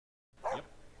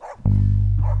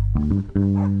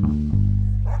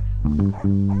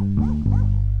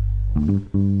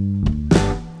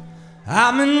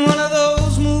I'm in one of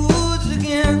those moods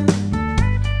again,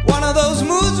 one of those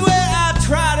moods where I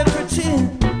try to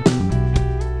pretend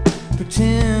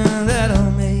that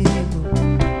I'm able,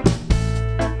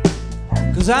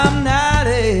 'cause I'm not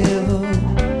able.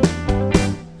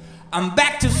 I'm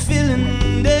back to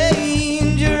feeling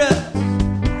dangerous,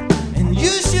 and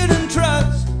you shouldn't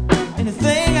trust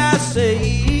anything I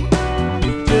say.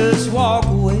 Just walk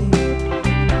away.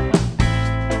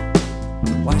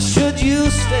 Why should you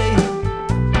stay?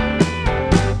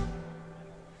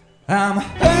 I'm a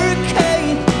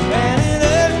hurricane and an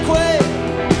earthquake,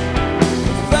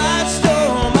 a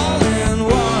firestorm all in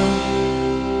one.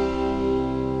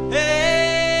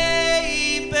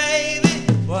 Hey, baby,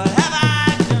 what have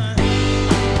I done?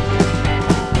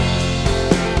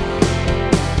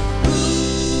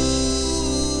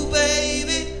 Ooh,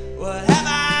 baby, what have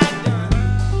I done?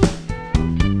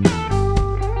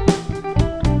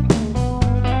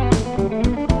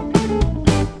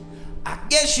 I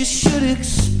guess you should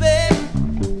expect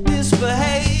this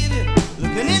behavior,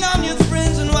 looking in on your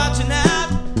friends and watching out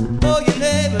for your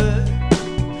neighbors.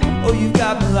 Oh, you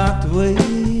got me locked away,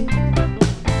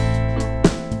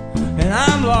 and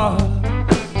I'm lost.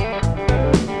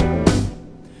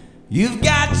 You've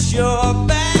got your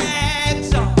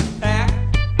bags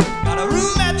unpacked, got a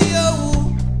room at the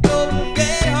old Golden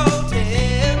Gate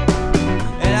Hotel,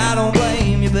 and I don't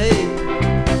blame you, babe,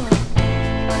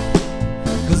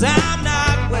 'cause I'm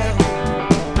not well.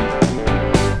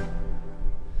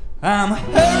 I'm a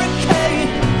hurricane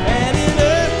and an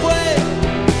earthquake,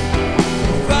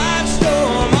 a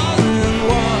firestorm all in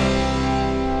one.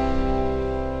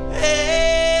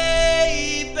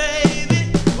 Hey, baby,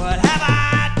 what have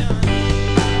I done?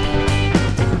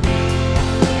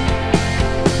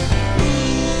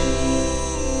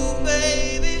 Ooh,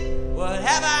 baby, what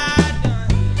have I done?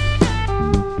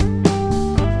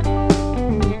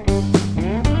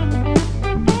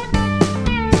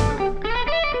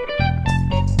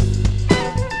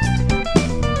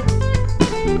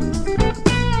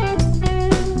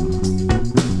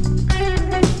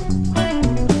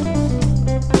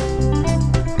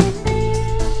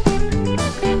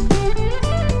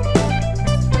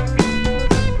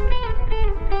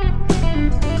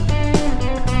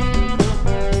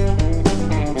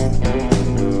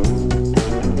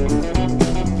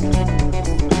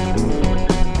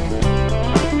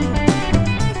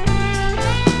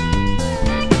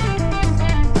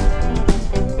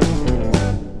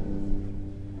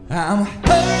 I'm